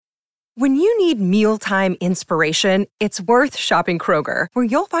When you need mealtime inspiration, it's worth shopping Kroger, where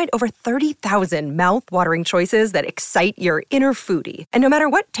you'll find over 30,000 mouth-watering choices that excite your inner foodie. And no matter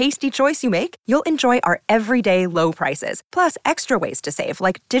what tasty choice you make, you'll enjoy our everyday low prices, plus extra ways to save,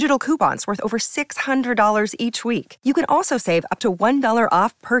 like digital coupons worth over $600 each week. You can also save up to $1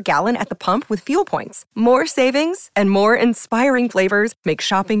 off per gallon at the pump with fuel points. More savings and more inspiring flavors make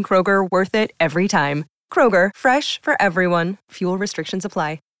shopping Kroger worth it every time. Kroger, fresh for everyone. Fuel restrictions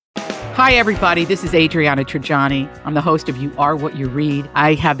apply. Hi, everybody. This is Adriana Trajani. I'm the host of You Are What You Read.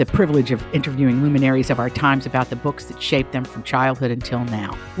 I have the privilege of interviewing luminaries of our times about the books that shaped them from childhood until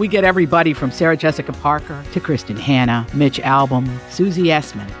now. We get everybody from Sarah Jessica Parker to Kristen Hanna, Mitch Albom, Susie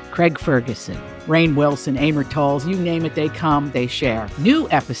Essman, Craig Ferguson, Rainn Wilson, Amor Tolls, you name it, they come, they share. New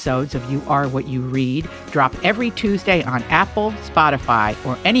episodes of You Are What You Read drop every Tuesday on Apple, Spotify,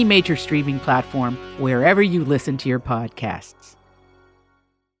 or any major streaming platform wherever you listen to your podcasts.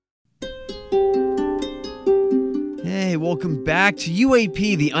 Hey, welcome back to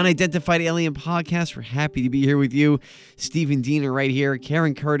UAP, the Unidentified Alien Podcast. We're happy to be here with you. Stephen Diener right here,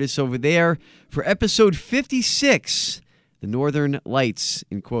 Karen Curtis over there for episode 56, The Northern Lights,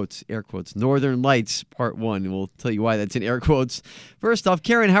 in quotes, air quotes, Northern Lights, part 1. We'll tell you why that's in air quotes. First off,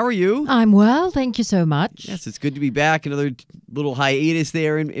 Karen, how are you? I'm well, thank you so much. Yes, it's good to be back. Another little hiatus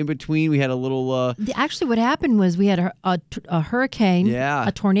there in between. We had a little... Actually, what happened was we had a hurricane. Yeah.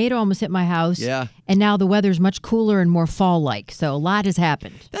 A tornado almost hit my house. Yeah. And now the weather's much cooler and more fall-like. So a lot has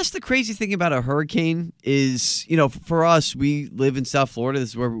happened. That's the crazy thing about a hurricane is, you know, for us, we live in South Florida. This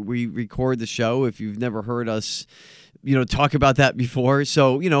is where we record the show. If you've never heard us, you know, talk about that before.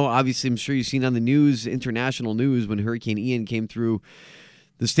 So, you know, obviously, I'm sure you've seen on the news, international news, when Hurricane Ian came through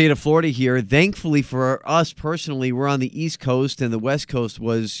the state of Florida here. Thankfully for us personally, we're on the East Coast, and the West Coast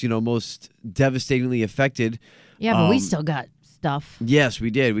was, you know, most devastatingly affected. Yeah, but we still got stuff. Yes,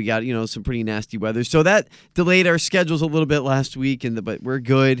 we did. We got, you know, some pretty nasty weather. So that delayed our schedules a little bit last week, but we're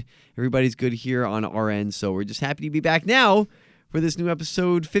good. Everybody's good here on our end. So we're just happy to be back now for this new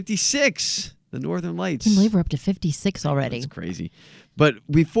episode 56, The Northern Lights. I can't believe we're up to 56 already. That's crazy. But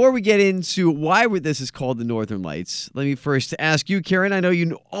before we get into why this is called The Northern Lights, let me first ask you, Karen, I know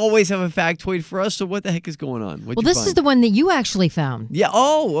you always have a factoid for us, so what the heck is going on? Well, this is the one that you actually found. Yeah,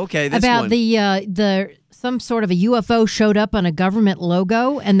 oh, okay, this about one. the some sort of a UFO showed up on a government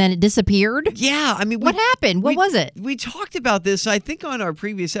logo and then it disappeared? Yeah, I mean... What happened? What was it? We talked about this, I think, on our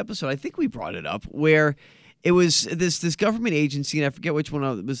previous episode. I think we brought it up, where... It was this government agency, and I forget which one.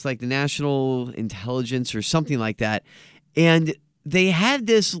 It was like the National Intelligence or something like that. And they had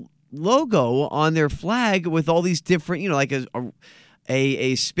this logo on their flag with all these different, you know, like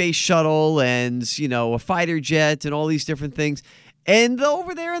a space shuttle and, you know, a fighter jet and all these different things. And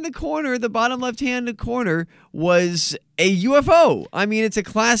over there in the corner, the bottom left-hand corner, was a UFO. I mean, it's a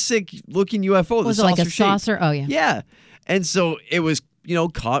classic-looking UFO. Was it like a saucer? Oh, yeah. Yeah. And so it was, you know,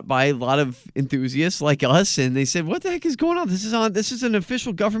 caught by a lot of enthusiasts like us, and they said, what the heck is going on? This is an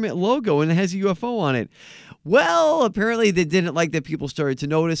official government logo, and it has a UFO on it. Well, apparently they didn't like that people started to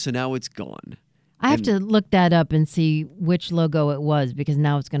notice, so now it's gone. I have to look that up and see which logo it was, because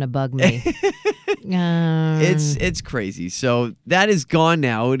now it's going to bug me. It's crazy. So that is gone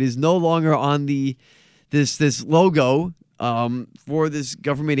now. It is no longer on this logo for this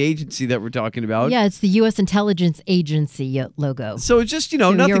government agency that we're talking about. Yeah, it's the U.S. Intelligence Agency logo. So just, you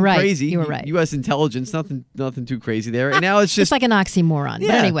know, So nothing you're right. crazy. You were right. U.S. Intelligence, nothing too crazy there. And now it's just... It's like an oxymoron. Yeah,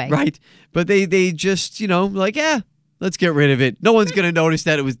 but anyway. right. But they just, you know, like, let's get rid of it. No one's going to notice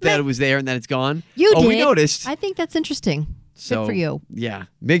that it was there and that it's gone. You did. We noticed. I think that's interesting. So, good for you. Yeah.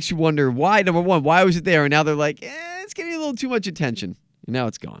 Makes you wonder why, number one, why was it there? And now they're like, it's getting a little too much attention. And now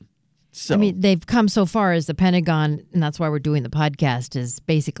it's gone. So, I mean, they've come so far as the Pentagon, and that's why we're doing the podcast, is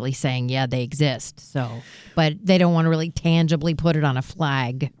basically saying, yeah, they exist. So, but they don't want to really tangibly put it on a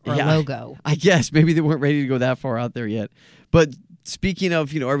flag or a logo. I guess maybe they weren't ready to go that far out there yet. But speaking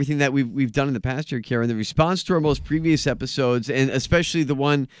of, you know, everything that we've done in the past year, Karen, the response to our most previous episodes, and especially the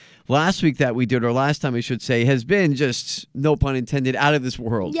one last week that we did, or last time I should say, has been just, no pun intended, out of this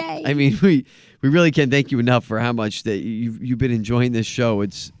world. Yay. I mean, we really can't thank you enough for how much that you've been enjoying this show.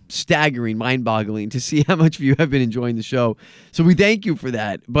 It's staggering, mind-boggling to see how much of you have been enjoying the show. So we thank you for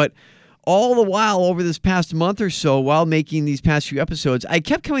that. But all the while, over this past month or so, while making these past few episodes, I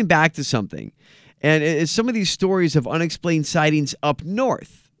kept coming back to something. And it's some of these stories of unexplained sightings up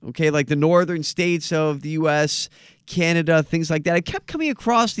north, okay, like the northern states of the U.S., Canada, things like that. I kept coming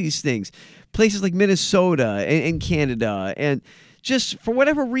across these things, places like Minnesota and Canada. And just for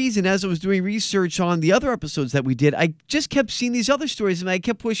whatever reason, as I was doing research on the other episodes that we did, I just kept seeing these other stories, and I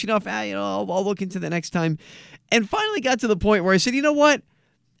kept pushing off, I'll look into the next time. And finally got to the point where I said, you know what?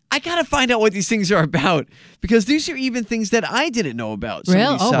 I got to find out what these things are about because these are even things that I didn't know about.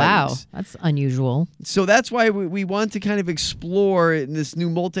 Really? Oh, wow. That's unusual. So that's why we want to kind of explore in this new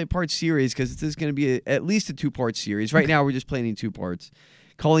multi-part series because this is going to be at least a 2-part series. Right now, we're just planning 2 parts,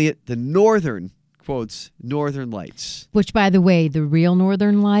 calling it the Northern Lights. Which, by the way, the real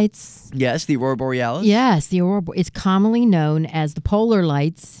Northern Lights. Yes, the Aurora Borealis. Yes, the Aurora Borealis. It's commonly known as the polar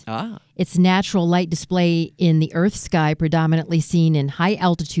lights. It's natural light display in the Earth's sky, predominantly seen in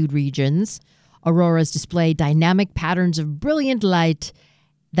high-altitude regions. Auroras display dynamic patterns of brilliant light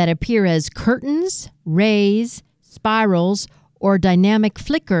that appear as curtains, rays, spirals, or dynamic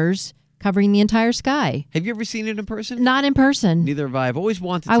flickers covering the entire sky. Have you ever seen it in person? Not in person. Neither have I. I've always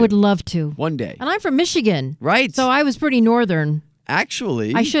wanted to. I would love to. One day. And I'm from Michigan. Right. So I was pretty northern.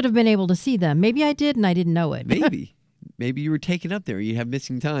 Actually. I should have been able to see them. Maybe I did and I didn't know it. Maybe. Maybe you were taken up there. You have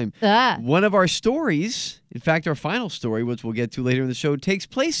missing time. Ah. One of our stories, in fact, our final story, which we'll get to later in the show, takes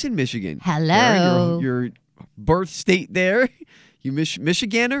place in Michigan. Hello. Your birth state there. You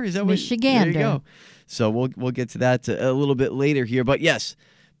Michigander? Is that what? Michigander. There you go. So we'll get to that a little bit later here. But yes,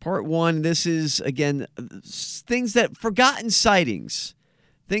 part 1, this is, again, things that, forgotten sightings.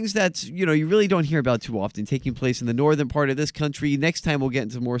 Things that, you really don't hear about too often, taking place in the northern part of this country. Next time we'll get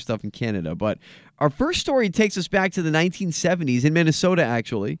into more stuff in Canada. But our first story takes us back to the 1970s in Minnesota,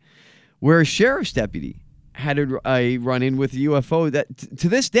 actually, where a sheriff's deputy had a run-in with a UFO that, to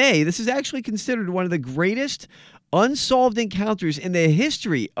this day, this is actually considered one of the greatest unsolved encounters in the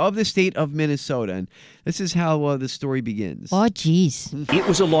history of the state of Minnesota. And this is how the story begins. Oh, geez. It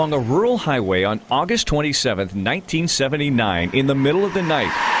was along a rural highway on August 27th, 1979, in the middle of the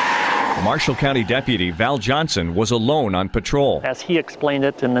night. Marshall County Deputy Val Johnson was alone on patrol. As he explained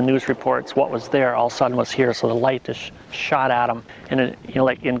it in the news reports, what was there all of a sudden was here, so the light just shot at him, and it,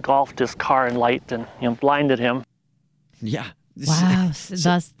 like engulfed his car in light and blinded him. Yeah. Wow,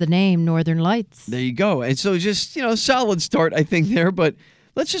 thus the name Northern Lights. There you go. And so just, solid start, I think, there. But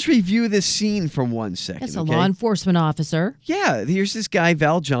let's just review this scene from 1 second. It's a law enforcement officer. Yeah, here's this guy,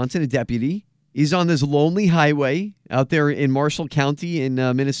 Val Johnson, a deputy. He's on this lonely highway out there in Marshall County in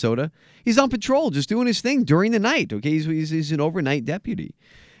Minnesota. He's on patrol, just doing his thing during the night, okay? He's an overnight deputy.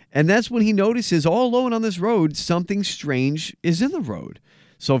 And that's when he notices, all alone on this road, something strange is in the road.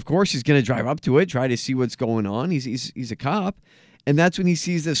 So, of course, he's going to drive up to it, try to see what's going on. He's a cop. And that's when he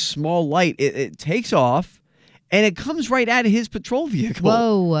sees this small light. It takes off, and it comes right out of his patrol vehicle.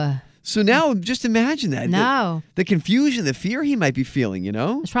 Whoa. So now just imagine that. No. The confusion, the fear he might be feeling,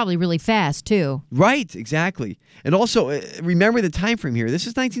 It's probably really fast, too. Right, exactly. And also, remember the time frame here. This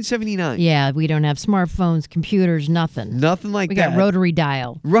is 1979. Yeah, we don't have smartphones, computers, nothing. Nothing like that. We got rotary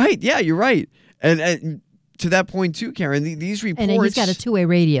dial. Right, yeah, you're right. And to that point, too, Karen, these reports... And he's got a 2-way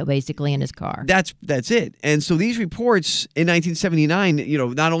radio, basically, in his car. That's it. And so these reports in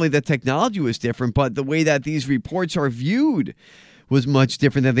 1979, not only the technology was different, but the way that these reports are viewed was much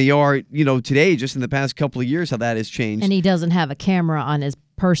different than they are, today, just in the past couple of years, how that has changed. And he doesn't have a camera on his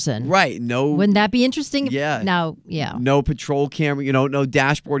person. Right. No. Wouldn't that be interesting? Yeah. Now, yeah. No patrol camera, no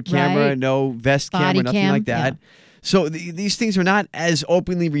dashboard camera, Right. no vest Body camera, nothing cam, like that. yeah. So these things are not as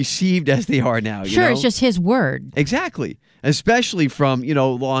openly received as they are now. Sure, it's just his word. Exactly. Especially from,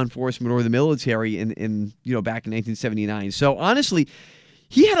 law enforcement or the military in back in 1979. So honestly,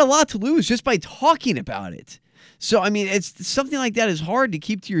 he had a lot to lose just by talking about it. So, I mean, it's something like that is hard to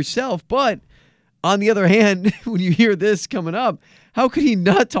keep to yourself. But on the other hand, when you hear this coming up, how could he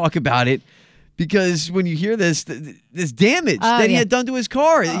not talk about it? Because when you hear this damage that he had done to his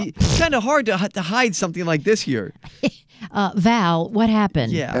car, it's kind of hard to hide something like this here. Val, what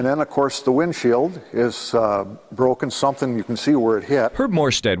happened? Yeah. And then, of course, the windshield is broken, something you can see where it hit. Herb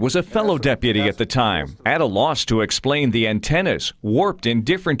Morstead was a fellow deputy at the time, at a loss to explain the antennas, warped in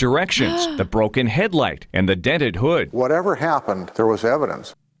different directions, the broken headlight, and the dented hood. Whatever happened, there was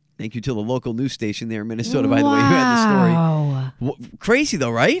evidence. Thank you to the local news station there in Minnesota, by the way, who had the story. Wow. Crazy, though,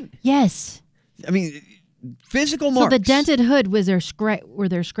 right? Yes. I mean, physical marks. So the dented hood, were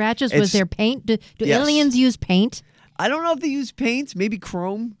there scratches? Was there paint? Do Yes. aliens use paint? I don't know if they use paint, maybe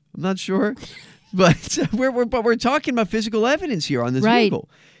chrome. I'm not sure. But we're talking about physical evidence here on this Right. vehicle.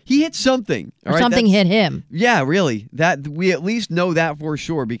 He hit something. All Or right? something hit him. Yeah, really. That we at least know that for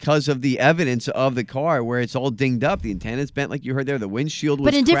sure because of the evidence of the car where it's all dinged up. The antenna's bent, like you heard there. The windshield was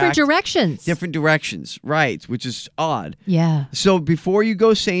But in different cracked. directions. Different directions, right, which is odd. Yeah. So before you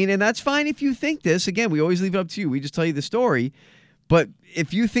go saying, and that's fine if you think this, again, we always leave it up to you. We just tell you the story. But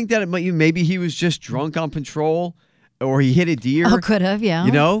if you think that maybe he was just drunk on patrol or he hit a deer. Oh, could have, yeah.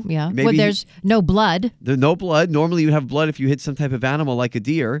 Yeah. Maybe Well, there's no blood. There's no blood. Normally you have blood if you hit some type of animal like a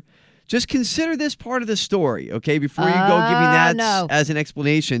deer. Just consider this part of the story, okay? Before you go giving that as an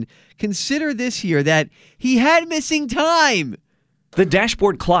explanation, consider this here, that he had missing time. The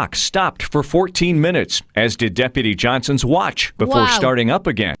dashboard clock stopped for 14 minutes, as did Deputy Johnson's watch before starting up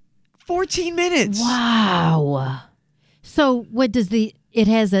again. 14 minutes. Wow. So what does it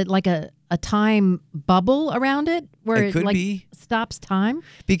has a time bubble around it where it could be. Stops time?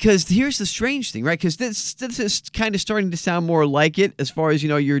 Because here's the strange thing, right? Because this is kind of starting to sound more like it as far as,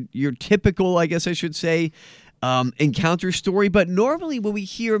 your typical, I guess I should say, encounter story. But normally when we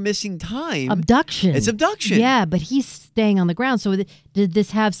hear missing time... Abduction. It's abduction. Yeah, but he's staying on the ground. So did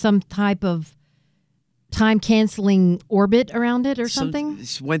this have some type of time-canceling orbit around it or something?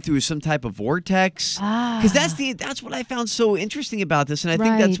 Went through some type of vortex. Because that's what I found so interesting about this. And I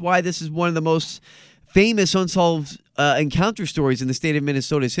think that's why this is one of the most famous unsolved encounter stories in the state of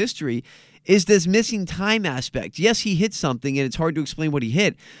Minnesota's history, is this missing time aspect. Yes, he hit something, and it's hard to explain what he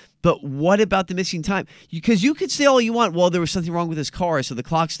hit. But what about the missing time? Because you could say all you want, well, there was something wrong with his car, so the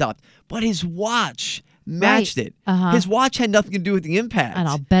clock stopped. But his watch matched it. His watch had nothing to do with the impact. And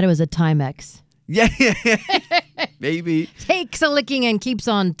I'll bet it was a Timex. Yeah, maybe. Takes a licking and keeps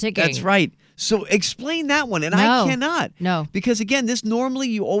on ticking. That's right. So explain that one, and I cannot. No. Because, again, this normally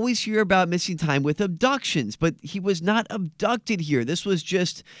you always hear about missing time with abductions, but he was not abducted here. This was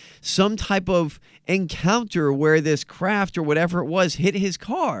just some type of encounter where this craft or whatever it was hit his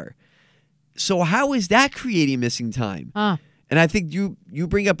car. So how is that creating missing time? And I think you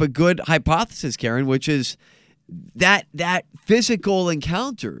bring up a good hypothesis, Karen, which is that physical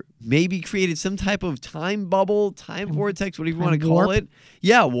encounter maybe created some type of time bubble, time vortex, whatever you want to call it.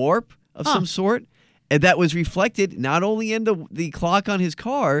 Yeah, warp of some sort. And that was reflected not only in the clock on his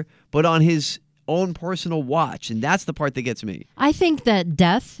car, but on his own personal watch. And that's the part that gets me. I think that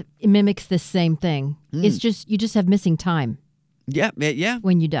death mimics the same thing. It's just, you just have missing time. Yeah.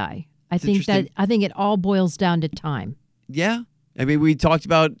 When you die. I think it all boils down to time. Yeah. I mean, we talked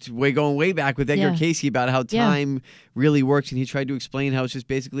about going way back with Edgar Casey about how time really works, and he tried to explain how it's just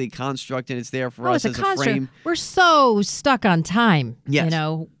basically a construct and it's there for us as a frame. We're so stuck on time, yes.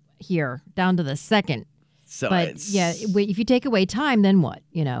 Here, down to the second. So but if you take away time, then what?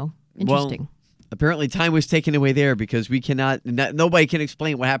 Interesting. Well, apparently time was taken away there because nobody can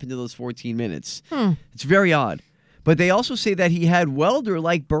explain what happened to those 14 minutes. It's very odd. But they also say that he had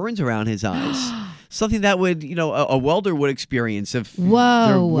welder-like burns around his eyes. Something that would, a welder would experience if they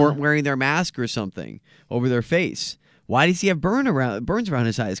weren't wearing their mask or something over their face. Why does he have burns around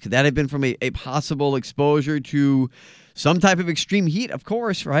his eyes? Could that have been from a possible exposure to some type of extreme heat? Of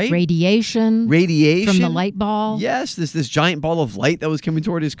course, right? Radiation from the light ball. Yes, this giant ball of light that was coming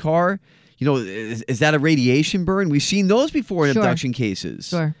toward his car. Is that a radiation burn? We've seen those before in abduction cases.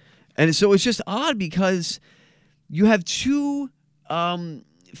 Sure. And so it's just odd because you have two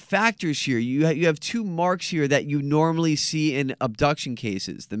factors here. You have two marks here that you normally see in abduction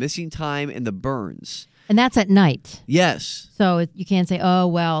cases: the missing time and the burns. And that's at night. Yes. So you can't say, "Oh,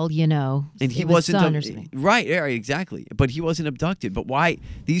 well, And he wasn't right, exactly. But he wasn't abducted. But why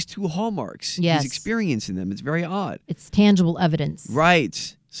these two hallmarks? Yes. He's experiencing them. It's very odd. It's tangible evidence.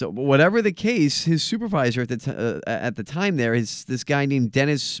 Right. So whatever the case, his supervisor at the time there is this guy named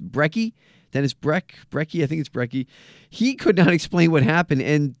Dennis Brecky. Dennis Brecky, I think it's Brecky. He could not explain what happened,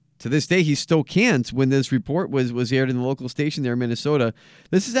 and to this day, he still can't. When this report was aired in the local station there in Minnesota,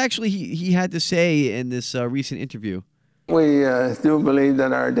 this is actually he had to say in this recent interview. We do believe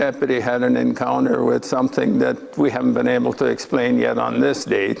that our deputy had an encounter with something that we haven't been able to explain yet on this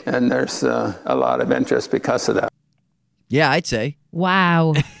date, and there's a lot of interest because of that. Yeah, I'd say.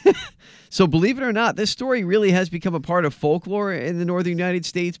 Wow. So believe it or not, this story really has become a part of folklore in the northern United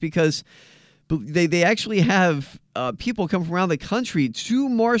States because they actually have people come from around the country to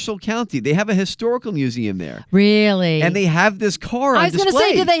Marshall County. They have a historical museum there. Really? And they have this car on display. I was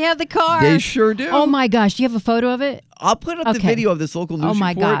going to say, do they have the car? They sure do. Oh, my gosh. Do you have a photo of it? I'll put up the video of this local news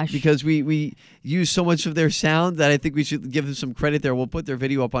report gosh. Because we use so much of their sound that I think we should give them some credit there. We'll put their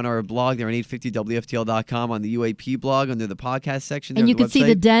video up on our blog there on 850WFTL.com on the UAP blog under the podcast section. And you can see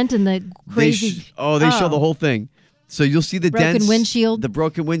the dent and the crazy... They show the whole thing. So you'll see the broken windshield. The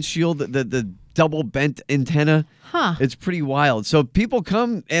broken windshield, the double bent antenna. Huh. It's pretty wild. So people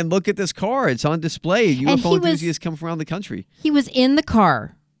come and look at this car. It's on display. UFO enthusiasts come from around the country. He was in the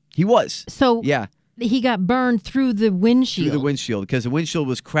car. He was. So yeah. He got burned through the windshield. Through the windshield because the windshield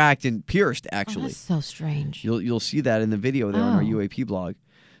was cracked and pierced, actually. Oh, that's so strange. You'll see that in the video there on our UAP blog.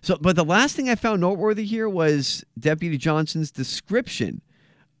 So, but the last thing I found noteworthy here was Deputy Johnson's description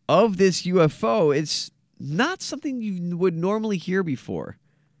of this UFO. It's not something you would normally hear before.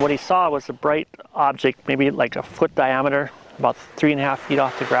 What he saw was a bright object, maybe like a foot diameter, about 3.5 feet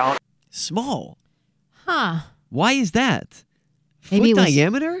off the ground. Small. Huh. Why is that? Maybe Foot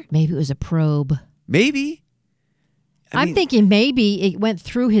diameter? Maybe it was a probe. Maybe. I'm thinking maybe it went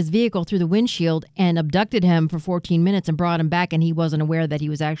through his vehicle, through the windshield, and abducted him for 14 minutes and brought him back, and he wasn't aware that he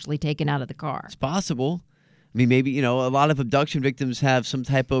was actually taken out of the car. It's possible. I mean, maybe, a lot of abduction victims have some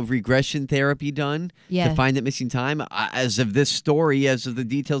type of regression therapy done to find that missing time. As of this story, as of the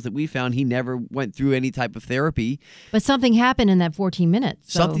details that we found, he never went through any type of therapy. But something happened in that 14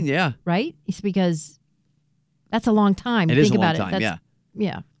 minutes. Something, yeah. Right? It's because that's a long time. It Think is a long about time, it.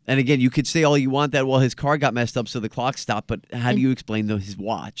 Yeah. And again, you could say all you want that, well, his car got messed up, so the clock stopped. But how do you explain his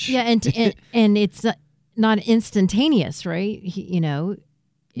watch? Yeah, and it's not instantaneous, right? He never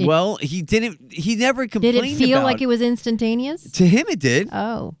complained about it. Did it feel like it was instantaneous? To him, it did.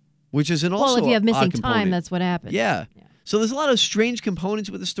 Oh. Which is also well, if you have missing component. time, that's what happens. Yeah. So there's a lot of strange components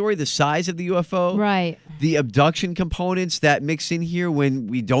with the story. The size of the UFO. Right. The abduction components that mix in here when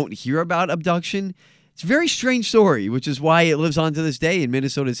we don't hear about abduction. It's a very strange story, which is why it lives on to this day in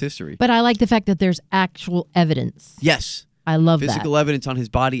Minnesota's history. But I like the fact that there's actual evidence. Yes. I love Physical evidence on his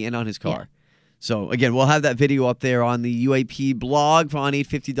body and on his car. Yeah. So, again, we'll have that video up there on the UAP blog on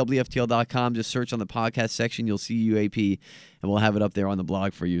 850WFTL.com. Just search on the podcast section. You'll see UAP, and we'll have it up there on the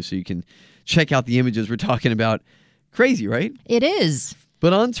blog for you so you can check out the images we're talking about. Crazy, right? It is.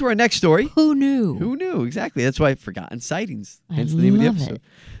 But on to our next story. Who knew? Who knew? Exactly. That's why Forgotten Sightings. Hence I the name of the love episode. it.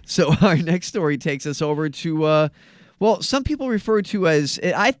 So our next story takes us over to, some people refer to as,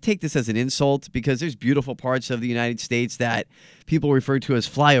 I take this as an insult because there's beautiful parts of the United States that people refer to as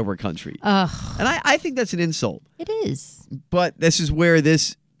flyover country. Ugh. And I think that's an insult. It is. But this is where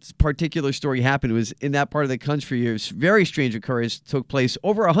this particular story happened. It was in that part of the country. A very strange occurrence took place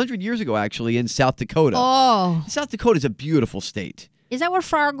over 100 years ago, actually, in South Dakota. Oh. South Dakota is a beautiful state. Is that where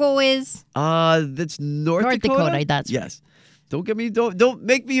Fargo is? That's North Dakota. North Dakota, that's yes. Don't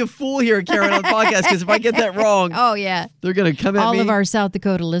make me a fool here, Karen, on the podcast, because if I get that wrong, they're gonna come at me. All of our South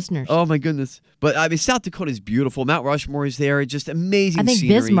Dakota listeners. Oh my goodness! But I mean, South Dakota is beautiful. Mount Rushmore is there. Just amazing. I think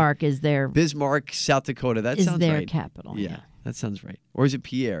scenery. Bismarck is there. Bismarck, South Dakota. That is sounds their right. capital. Yeah, that sounds right. Or is it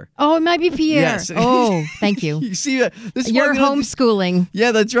Pierre? Oh, it might be Pierre. Yes. Oh, thank you. You see, this is You're homeschooling.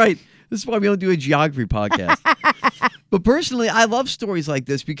 Yeah, that's right. This is why we don't do a geography podcast. But personally, I love stories like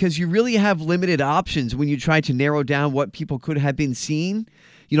this because you really have limited options when you try to narrow down what people could have been seeing.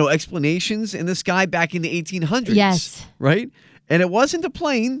 Explanations in the sky back in the 1800s. Yes. Right? And it wasn't a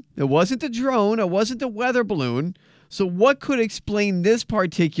plane. It wasn't a drone. It wasn't a weather balloon. So what could explain this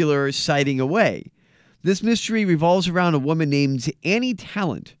particular sighting away? This mystery revolves around a woman named Annie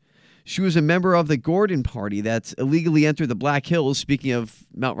Talent. She was a member of the Gordon Party that's illegally entered the Black Hills, speaking of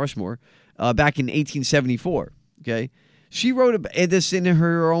Mount Rushmore, back in 1874. Okay, she wrote this in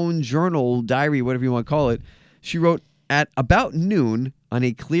her own journal, diary, whatever you want to call it. She wrote, at about noon on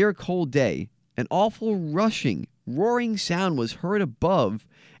a clear, cold day, an awful rushing, roaring sound was heard above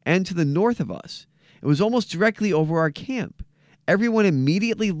and to the north of us. It was almost directly over our camp. Everyone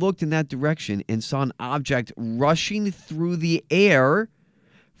immediately looked in that direction and saw an object rushing through the air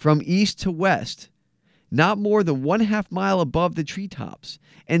from east to west, not more than 1/2 mile above the treetops,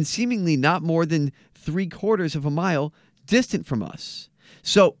 and seemingly not more than 3/4 of a mile distant from us.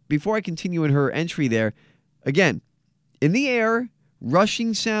 So, before I continue in her entry there, again, in the air,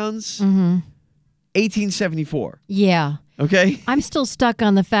 rushing sounds, 1874. Yeah. Okay? I'm still stuck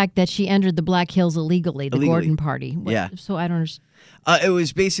on the fact that she entered the Black Hills illegally, the Gordon Party. Yeah. So I don't understand.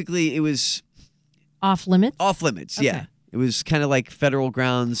 It was off limits? Off limits, Okay. yeah. It was kind of like federal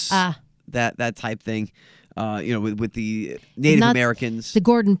grounds, that type thing, with the Native Americans. The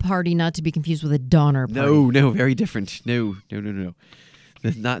Gordon Party, not to be confused with the Donner Party. No, very different. No.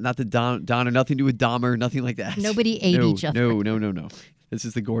 Not the Donner, nothing to do with Dahmer, nothing like that. Nobody ate each other. No. This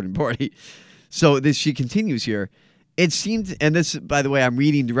is the Gordon Party. So she continues here. It seemed, and this, by the way, I'm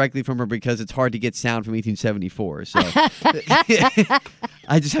reading directly from her because it's hard to get sound from 1874. So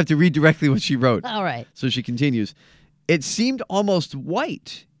I just have to read directly what she wrote. All right. So she continues. It seemed almost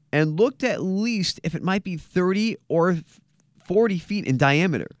white and looked at least if it might be 30 or 40 feet in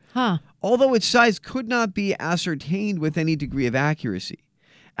diameter. Huh. Although its size could not be ascertained with any degree of accuracy,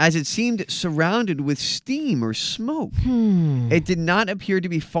 as it seemed surrounded with steam or smoke. It did not appear to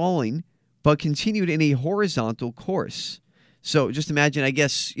be falling, but continued in a horizontal course. So just imagine, I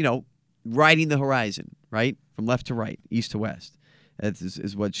guess, riding the horizon, right? From left to right, east to west. That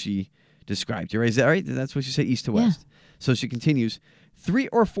is what she described here. Is that right? That's what she said, east to west. So she continues, 3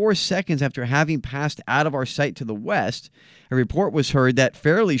 or 4 seconds after having passed out of our sight to the west, a report was heard that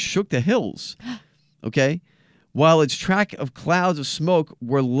fairly shook the hills. Okay? While its track of clouds of smoke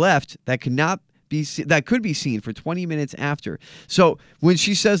were left that could not that could be seen for 20 minutes after. So when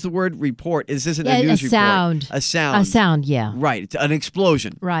she says the word report, this isn't a news report. Sound. A sound. A sound, yeah. Right. It's an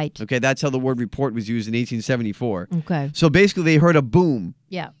explosion. Right. Okay, that's how the word report was used in 1874. Okay. So basically they heard a boom.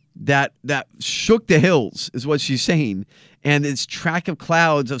 Yeah. That shook the hills, is what she's saying. And this track of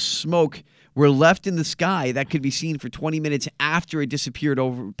clouds of smoke were left in the sky that could be seen for 20 minutes after it disappeared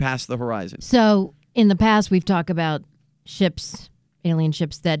over past the horizon. So in the past, we've talked about ships, alien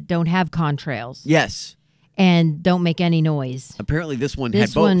ships that don't have contrails. Yes. And don't make any noise. Apparently this one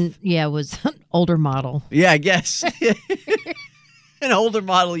This had both. one, was an older model. Yeah, I guess. An older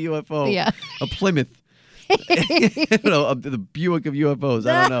model UFO. Yeah. A Plymouth. I don't know, the Buick of UFOs.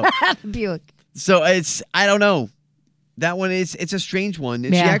 I don't know. Buick. So I don't know. That one it's a strange one.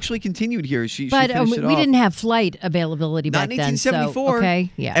 And she actually continued here. She but finished it we off. didn't have flight availability Not back in then. 1874. So,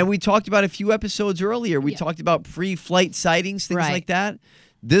 okay. Yeah. And we talked about a few episodes earlier. We talked about pre-flight sightings, things Right. like that.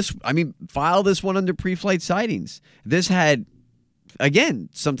 File this one under pre-flight sightings. This had, again,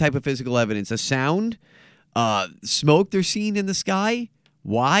 some type of physical evidence. A sound, smoke they're seeing in the sky.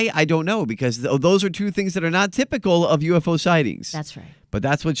 Why? I don't know, because those are two things that are not typical of UFO sightings. That's right. But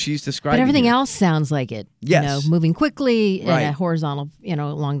that's what she's describing. But everything here. else sounds like it. Yes. Moving quickly, Right. horizontal,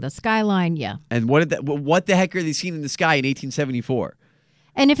 along the skyline. Yeah. And what the heck are they seeing in the sky in 1874?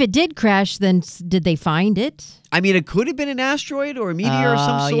 And if it did crash, then did they find it? I mean, it could have been an asteroid or a meteor of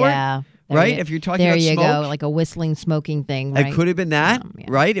some sort. Yeah. Right? If you're talking about smoke. There you go, like a whistling, smoking thing, right? It could have been that, Yeah.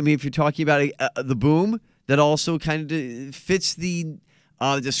 right? I mean, if you're talking about the boom, that also kind of fits the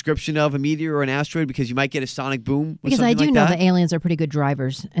description of a meteor or an asteroid, because you might get a sonic boom. With Because I do like know that. the aliens are pretty good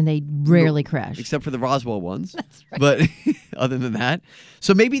drivers, and they rarely crash. Except for the Roswell ones. That's right. But other than that.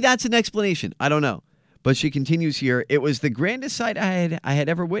 So maybe that's an explanation. I don't know. But she continues here. It was the grandest sight I had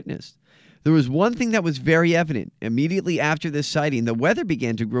ever witnessed. There was one thing that was very evident. Immediately after this sighting, the weather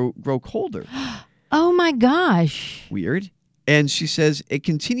began to grow colder. Oh, my gosh. Weird. And she says it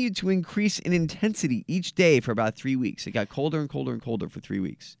continued to increase in intensity each day for about 3 weeks. It got colder and colder and colder for 3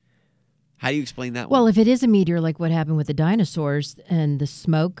 weeks. How do you explain that one? Well, if it is a meteor like what happened with the dinosaurs and the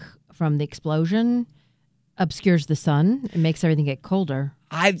smoke from the explosion obscures the sun, it makes everything get colder.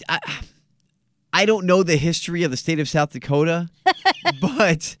 I don't know the history of the state of South Dakota,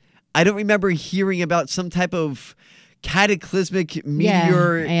 but I don't remember hearing about some type of cataclysmic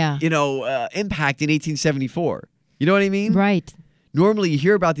meteor, impact in 1874. You know what I mean? Right. Normally, you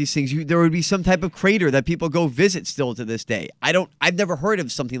hear about these things. There would be some type of crater that people go visit still to this day. I've never heard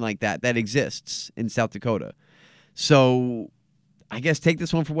of something like that exists in South Dakota. So, I guess take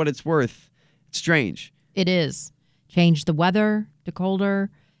this one for what it's worth. It's strange. It is. Changed the weather to colder.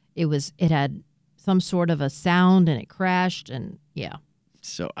 It had some sort of a sound, and it crashed, and yeah.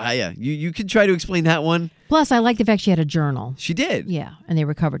 So, you can try to explain that one. Plus, I like the fact she had a journal. She did. Yeah, and they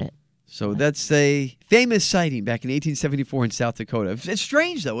recovered it. So that's a famous sighting back in 1874 in South Dakota. It's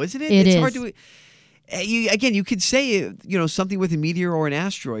strange, though, isn't it? It's hard to. You could say something with a meteor or an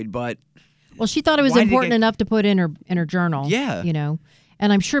asteroid, but well, she thought it was important enough to put in her journal. Yeah,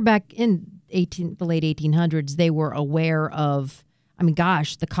 and I'm sure back in the late 1800s they were aware of. I mean,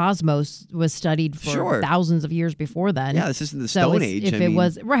 gosh, the cosmos was studied for thousands of years before then. Yeah, this isn't the Stone Age. If it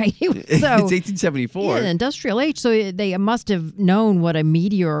was right, so it's 1874. Yeah, the industrial age. So they must have known what a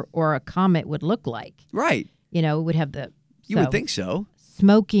meteor or a comet would look like. Right. It would have the. You would think so.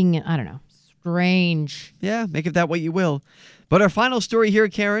 Smoking, I don't know. Strange. Yeah, make of that what you will. But our final story here,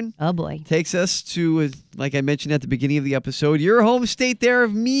 Karen. Oh, boy. Takes us to, like I mentioned at the beginning of the episode, your home state there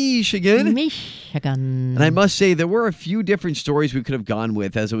of Michigan. Michigan. And I must say, there were a few different stories we could have gone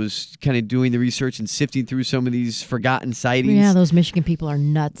with as I was kind of doing the research and sifting through some of these forgotten sightings. Yeah, those Michigan people are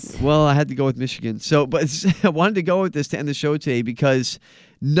nuts. Well, I had to go with Michigan. But I wanted to go with this to end the show today because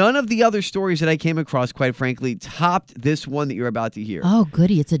none of the other stories that I came across, quite frankly, topped this one that you're about to hear. Oh,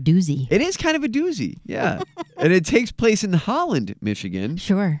 goody. It's a doozy. It is kind of a doozy, yeah. And it takes place in Holland, Michigan.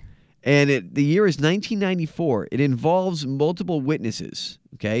 Sure. And the year is 1994. It involves multiple witnesses,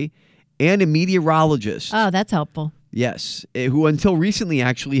 okay, and a meteorologist. Oh, that's helpful. Yes, who until recently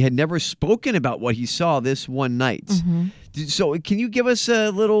actually had never spoken about what he saw this one night. Mm-hmm. So can you give us a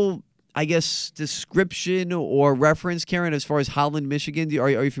little, I guess, description or reference, Karen, as far as Holland, Michigan? Are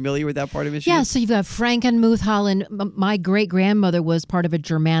you familiar with that part of Michigan? Yeah, so you've got Frankenmuth, Holland. My great-grandmother was part of a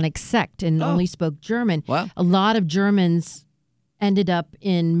Germanic sect and only spoke German. Wow. A lot of Germans ended up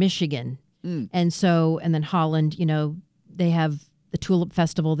in Michigan. And then Holland, they have the Tulip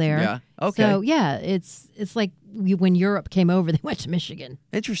Festival there. Yeah, okay. So, yeah, it's like when Europe came over, they went to Michigan.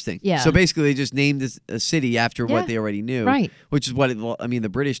 Interesting. Yeah. So basically, they just named a city after what they already knew. Right. Which is what, the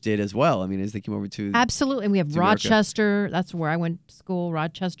British did as well. I mean, as they came over to... Absolutely. And we have to America. Rochester. That's where I went to school.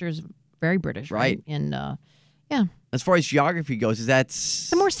 Rochester's very British, right? And yeah. As far as geography goes, is that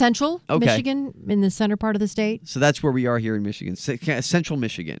the more central Michigan, in the center part of the state? So that's where we are here in Michigan, central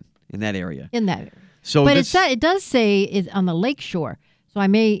Michigan, in that area. In that area. So, but it does say it's on the lake shore. So it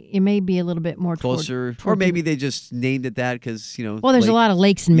may be a little bit more closer, or maybe they just named it that because Well, there's a lot of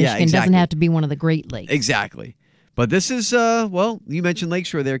lakes in Michigan. Yeah, exactly. It doesn't have to be one of the Great Lakes. Exactly. But this is you mentioned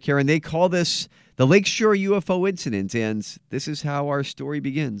Lakeshore there, Karen. They call this the Lakeshore UFO incident, and this is how our story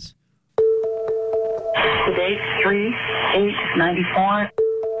begins. Today, 3/8/94.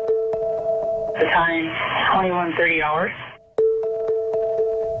 The time 21:30 hours.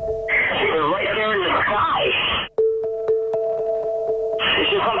 They're right there in the sky. This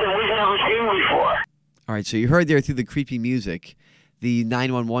is something we've never seen before. All right, so you heard there through the creepy music, the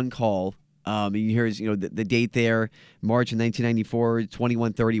 911 call. You hear the date there, March of 1994,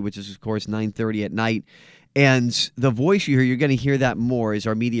 21:30, which is of course 9:30 at night. And the voice you hear, you're going to hear that more, is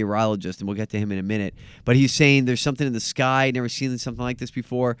our meteorologist, and we'll get to him in a minute. But he's saying there's something in the sky, never seen something like this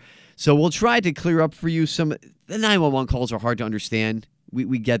before. So we'll try to clear up for you the 911 calls are hard to understand.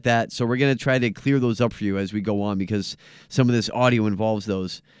 We get that. So we're going to try to clear those up for you as we go on because some of this audio involves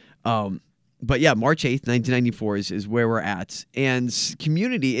those. But yeah, March 8th, 1994 is where we're at. And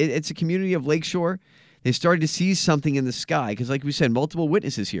community, it's a community of Lakeshore. They started to see something in the sky because, like we said, multiple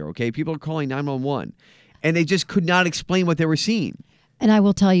witnesses here, okay? People are calling 911. And they just could not explain what they were seeing. And I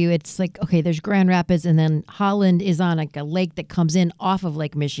will tell you, it's like, okay, there's Grand Rapids, and then Holland is on like a lake that comes in off of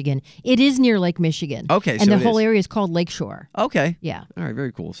Lake Michigan. It is near Lake Michigan. Okay, and the whole area is called Lakeshore. Okay. Yeah. All right,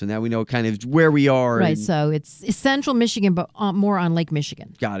 very cool. So now we know kind of where we are. Right, so it's central Michigan, but more on Lake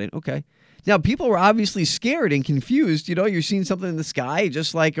Michigan. Got it, okay. Now, people were obviously scared and confused. You're seeing something in the sky,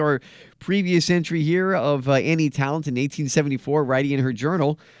 just like our previous entry here of Annie Talent in 1874 writing in her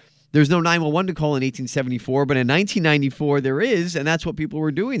journal. There's no 911 to call in 1874, but in 1994 there is, and that's what people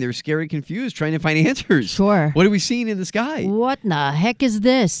were doing. They're scared and confused, trying to find answers. Sure. What are we seeing in the sky? What in the heck is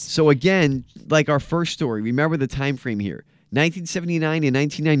this? So again, like our first story, remember the time frame here. 1979 and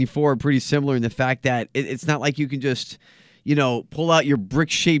 1994 are pretty similar in the fact that it's not like you can just, pull out your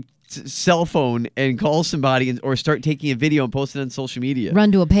brick-shaped cell phone and call somebody or start taking a video and post it on social media.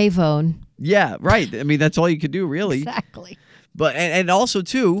 Run to a payphone. Yeah, right. I mean, that's all you could do, really. Exactly. But and also,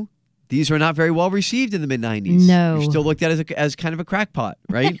 too, these are not very well received in the mid-'90s. No. You're still looked at as kind of a crackpot,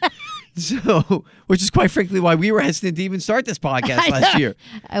 right? So, which is quite frankly why we were hesitant to even start this podcast last year.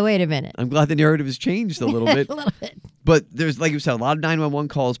 Wait a minute. I'm glad the narrative has changed a little bit. A little bit. But there's, like you said, a lot of 911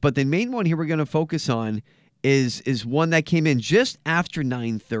 calls. But the main one here we're going to focus on is one that came in just after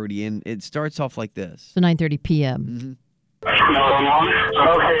 9:30, and it starts off like this. So 9:30 p.m. Mm-hmm. Okay, I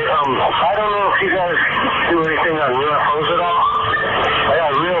don't know if you guys do anything on UFOs at all.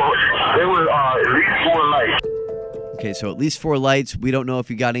 They were at least 4 lights. Okay, so at least 4 lights. We don't know if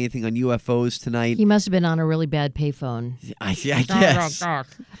you got anything on UFOs tonight. He must have been on a really bad payphone. I guess.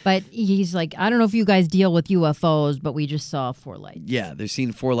 But he's like, I don't know if you guys deal with UFOs, but we just saw 4 lights. Yeah, they're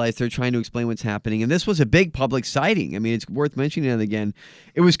seeing 4 lights. They're trying to explain what's happening. And this was a big public sighting. I mean, it's worth mentioning it again.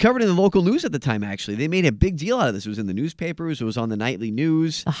 It was covered in the local news at the time, actually. They made a big deal out of this. It was in the newspapers. It was on the nightly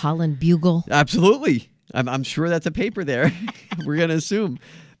news. The Holland Bugle. Absolutely. I'm sure that's a paper there. We're going to assume.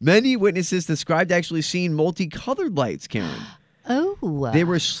 Many witnesses described actually seeing multicolored lights, Karen. Oh. They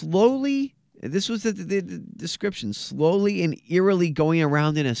were slowly, this was the description, slowly and eerily going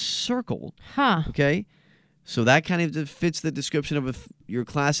around in a circle. Huh. Okay? So that kind of fits the description of your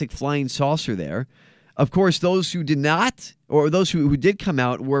classic flying saucer there. Of course, those who did not, or those who did come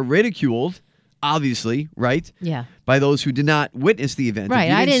out, were ridiculed, obviously, right? Yeah. By those who did not witness the event.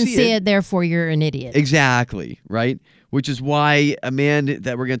 Right. I didn't see it, therefore you're an idiot. Exactly, right? Which is why a man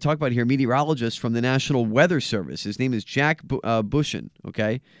that we're going to talk about here, meteorologist from the National Weather Service, his name is Jack Bushin,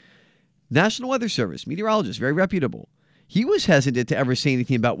 okay? National Weather Service, meteorologist, very reputable. He was hesitant to ever say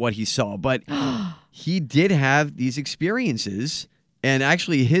anything about what he saw, but he did have these experiences, and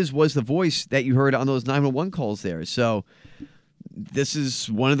actually his was the voice that you heard on those 911 calls there. So this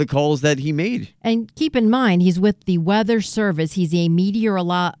is one of the calls that he made. And keep in mind, he's with the Weather Service. He's a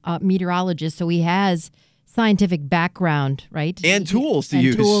meteorologist, so he has scientific background, right? And tools to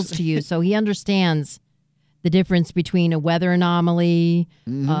use. So he understands the difference between a weather anomaly,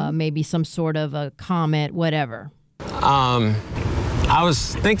 maybe some sort of a comet, whatever. I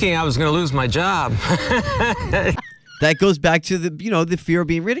was thinking I was going to lose my job. That goes back to the fear of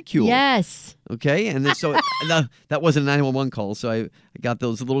being ridiculed. Yes. Okay, and then, so that wasn't a 911 call, so I got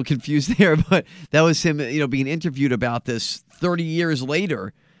those a little confused there. But that was him, being interviewed about this 30 years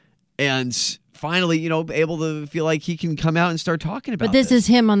later, and finally, able to feel like he can come out and start talking about But this is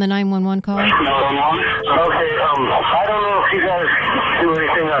him on the 911 call? Okay, I don't know if you guys do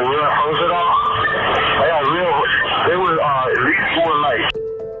anything on UFOs at all. They were at least 4 lights.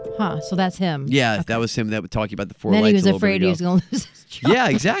 Huh, so that's him. Yeah, Okay. that was him that was talking about the 4 Then lights. he was a little bit afraid he ago. was going to lose his job. Yeah,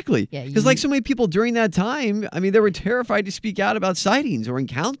 exactly. Yeah, Because like so many people during that time, they were terrified to speak out about sightings or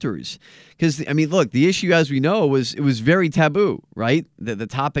encounters. Because, look, the issue, as we know, was very taboo, right? The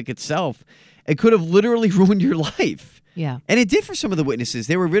topic itself. It could have literally ruined your life. Yeah. And it did for some of the witnesses.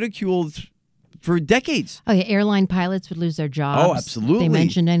 They were ridiculed for decades. Oh, yeah, airline pilots would lose their jobs. Oh, absolutely. They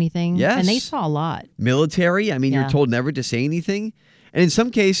mentioned anything. Yes. And they saw a lot. Military, Yeah. you're told never to say anything. And in some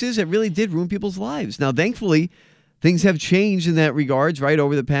cases, it really did ruin people's lives. Now, thankfully, things have changed in that regards, right,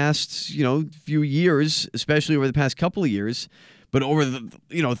 over the past, few years, especially over the past couple of years. But over the,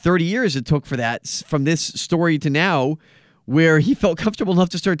 30 years it took for that, from this story to now, where he felt comfortable enough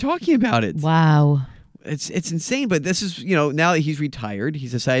to start talking about it. Wow. It's insane. But this is, now that he's retired,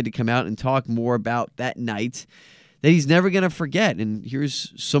 he's decided to come out and talk more about that night that he's never going to forget. And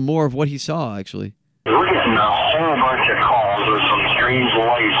here's some more of what he saw, actually. We're getting a whole bunch of calls with some strange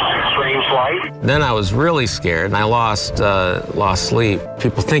lights. Then I was really scared, and I lost sleep.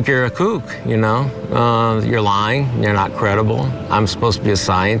 People think you're a kook, You're lying. You're not credible. I'm supposed to be a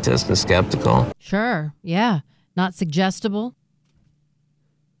scientist and skeptical. Sure. Yeah. Not suggestible.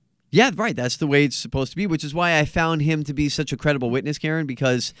 Yeah, right. That's the way it's supposed to be, which is why I found him to be such a credible witness, Karen,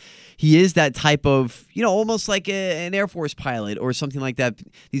 because he is that type of, almost like an Air Force pilot or something like that.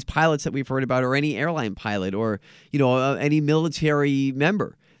 These pilots that we've heard about, or any airline pilot, or, any military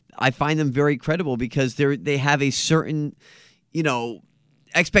member. I find them very credible because they have a certain,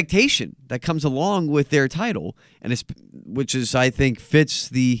 expectation that comes along with their title, and which is, I think, fits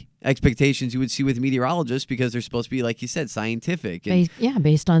the expectations you would see with meteorologists, because they're supposed to be, like you said, scientific. And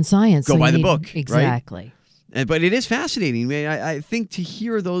Based on science. go So by you the need- book. Exactly. Right? But it is fascinating. I think to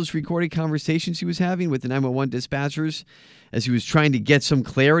hear those recorded conversations he was having with the 911 dispatchers as he was trying to get some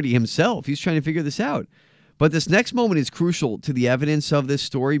clarity himself, he's trying to figure this out. But this next moment is crucial to the evidence of this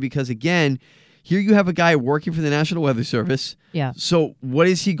story because, again, here you have a guy working for the National Weather Service. Yeah. So what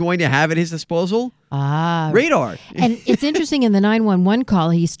is he going to have at his disposal? Radar. And it's interesting, in the 911 call,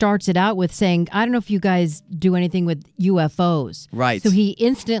 he starts it out with saying, I don't know if you guys do anything with UFOs. Right. So he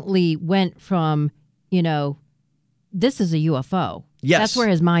instantly went from, this is a UFO. Yes. That's where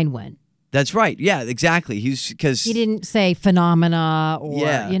his mind went. That's right. Yeah, exactly. He didn't say phenomena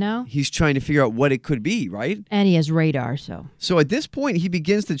or, He's trying to figure out what it could be, right? And he has radar, so. So at this point, he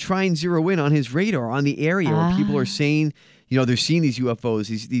begins to try and zero in on his radar on the area where people are saying, they're seeing these UFOs,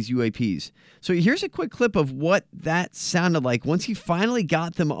 these UAPs. So here's a quick clip of what that sounded like once he finally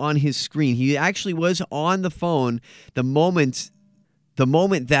got them on his screen. He actually was on the phone the moment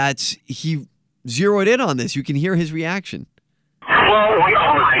that he zeroed in on this. You can hear his reaction. Well, oh my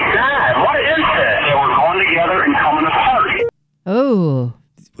God, what is this? They were going together and coming apart. Oh.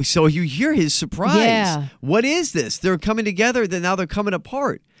 So you hear his surprise. Yeah. What is this? They're coming together, then now they're coming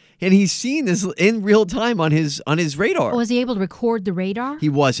apart. And he's seeing this in real time on his radar. Was he able to record the radar? He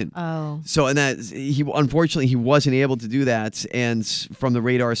wasn't. Oh. So unfortunately he wasn't able to do that and from the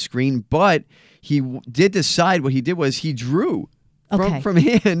radar screen, but he did decide. What he did was he drew from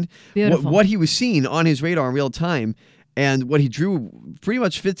hand what he was seeing on his radar in real time. And what he drew pretty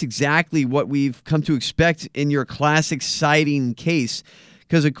much fits exactly what we've come to expect in your classic sighting case.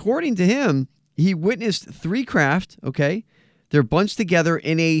 Because according to him, he witnessed 3 craft, okay? They're bunched together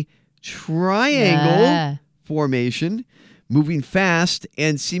in a triangle formation, moving fast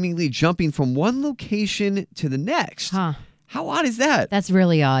and seemingly jumping from one location to the next. Huh. How odd is that? That's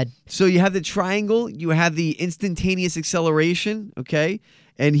really odd. So you have the triangle, you have the instantaneous acceleration, okay?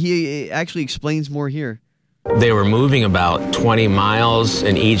 And he actually explains more here. They were moving about 20 miles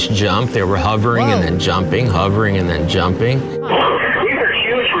in each jump. They were hovering and then jumping, hovering and then jumping. These are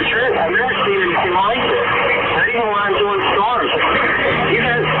huge returns. I've never seen anything like this. Not even when I'm doing storms. You've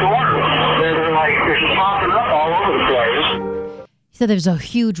had storms that are they're popping up all over the place. So there's a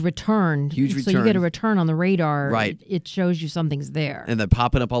huge return. Huge So you return. get a return on the radar. Right. It shows you something's there. And they're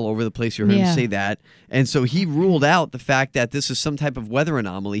popping up all over the place. You heard him say that. And so he ruled out the fact that this is some type of weather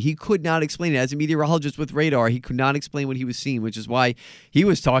anomaly. He could not explain it. As a meteorologist with radar, he could not explain what he was seeing, which is why he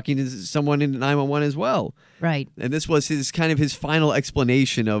was talking to someone in 911 as well. Right. And this was his final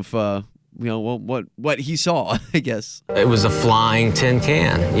explanation of what he saw, I guess. It was a flying tin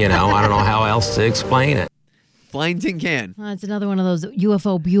can, I don't know how else to explain it. Flying tin can. It's another one of those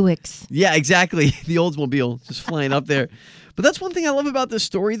UFO Buicks. Yeah, exactly. The Oldsmobile just flying up there. But that's one thing I love about this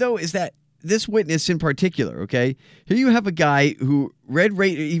story, though, is that this witness in particular, okay? Here you have a guy who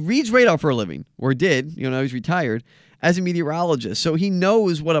he reads radar for a living, or did, now he's retired, as a meteorologist. So he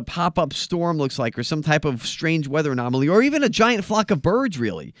knows what a pop-up storm looks like, or some type of strange weather anomaly, or even a giant flock of birds,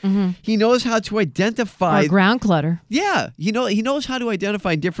 really. Mm-hmm. He knows how to identify... Or ground clutter. Yeah. He knows how to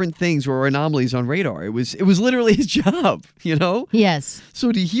identify different things or anomalies on radar. It was literally his job, Yes.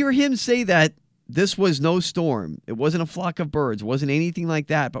 So to hear him say that this was no storm, it wasn't a flock of birds, it wasn't anything like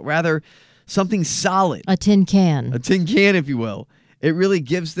that, but rather something solid. A tin can. A tin can, if you will. It really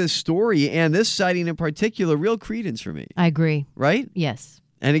gives this story and this sighting in particular real credence for me. I agree. Right? Yes.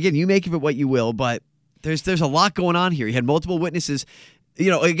 And again, you make of it what you will, but there's a lot going on here. You had multiple witnesses.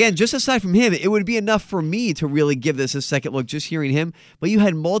 Again, just aside from him, it would be enough for me to really give this a second look, just hearing him. But you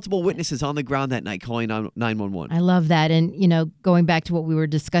had multiple witnesses on the ground that night calling 911. I love that. And, going back to what we were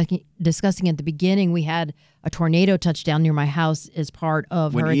discussing at the beginning, we had a tornado touchdown near my house as part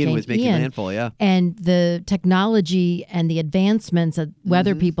of when Hurricane Ian was making landfall, yeah. And the technology and the advancements that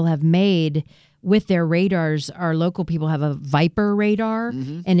weather people have made with their radars, our local people have a Viper radar,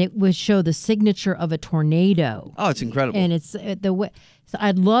 and it would show the signature of a tornado. Oh, it's incredible. And it's so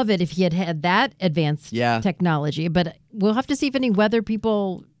I'd love it if he had that advanced technology. But we'll have to see if any weather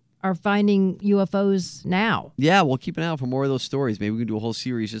people are finding UFOs now. Yeah, we'll keep an eye out for more of those stories. Maybe we can do a whole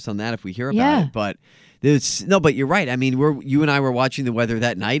series just on that if we hear about it. But but you're right. I mean, you and I were watching the weather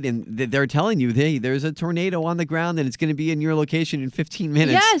that night, and they're telling you, hey, there's a tornado on the ground, and it's going to be in your location in 15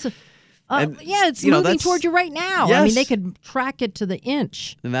 minutes. Yes. It's moving toward you right now. Yes. I mean, they could track it to the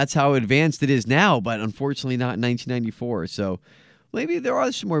inch. And that's how advanced it is now, but unfortunately not in 1994. So maybe there are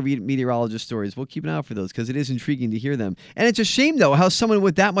some more meteorologist stories. We'll keep an eye out for those because it is intriguing to hear them. And it's a shame, though, how someone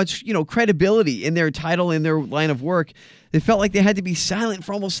with that much credibility in their title, in their line of work, they felt like they had to be silent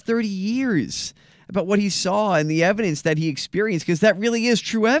for almost 30 years about what he saw and the evidence that he experienced, because that really is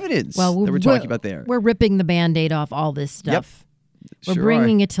true evidence that we're talking about there. We're ripping the Band-Aid off all this stuff. Yep. We're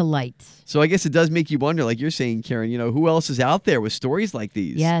bringing it to light. So I guess it does make you wonder, like you're saying, Karen, who else is out there with stories like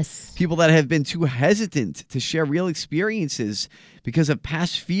these? Yes. People that have been too hesitant to share real experiences because of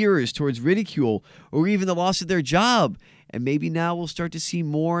past fears towards ridicule or even the loss of their job. And maybe now we'll start to see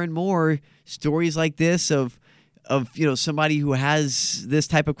more and more stories like this of somebody who has this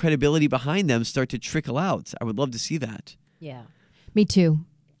type of credibility behind them start to trickle out. I would love to see that. Yeah. Me too.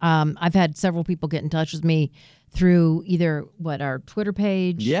 I've had several people get in touch with me through either our Twitter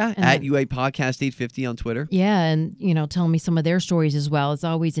page. Yeah, at UA Podcast 850 on Twitter. Yeah, and telling me some of their stories as well. It's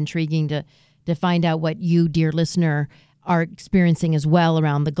always intriguing to find out what you, dear listener, are experiencing as well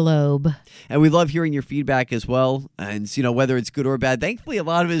around the globe. And we love hearing your feedback as well. And, whether it's good or bad, thankfully a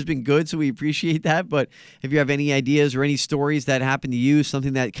lot of it has been good, so we appreciate that. But if you have any ideas or any stories that happened to you,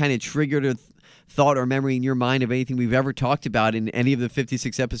 something that kind of triggered a thought or memory in your mind of anything we've ever talked about in any of the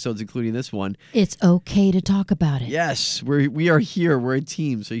 56 episodes, including this one, it's okay to talk about it. Yes, we are here. We're a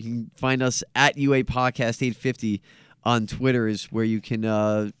team. So you can find us at UA Podcast 850 on Twitter is where you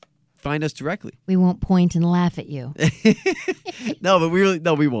can find us directly. We won't point and laugh at you. No, but we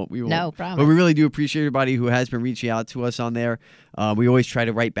won't. We won't. No, promise. But we really do appreciate everybody who has been reaching out to us on there. We always try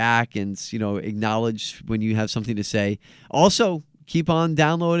to write back and acknowledge when you have something to say. Also, keep on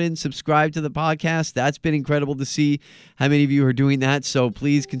downloading, subscribe to the podcast. That's been incredible to see how many of you are doing that. So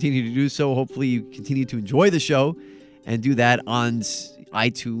please continue to do so. Hopefully you continue to enjoy the show and do that on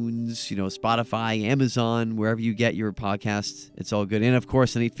iTunes, Spotify, Amazon, wherever you get your podcasts. It's all good. And of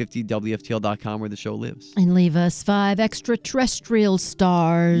course on 850WFTL.com where the show lives. And leave us 5 extraterrestrial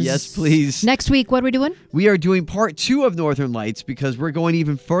stars. Yes, please. Next week, what are we doing? We are doing part 2 of Northern Lights because we're going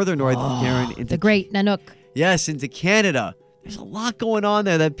even further north, Karen. Into the Great Nanook. Yes, into Canada. There's a lot going on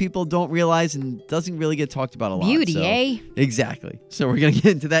there that people don't realize and doesn't really get talked about a lot. Beauty, eh? Exactly. So we're going to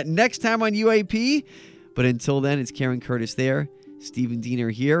get into that next time on UAP. But until then, it's Karen Curtis there, Stephen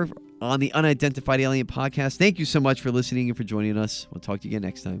Diener here on the Unidentified Alien Podcast. Thank you so much for listening and for joining us. We'll talk to you again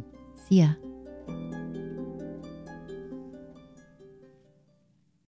next time. See ya.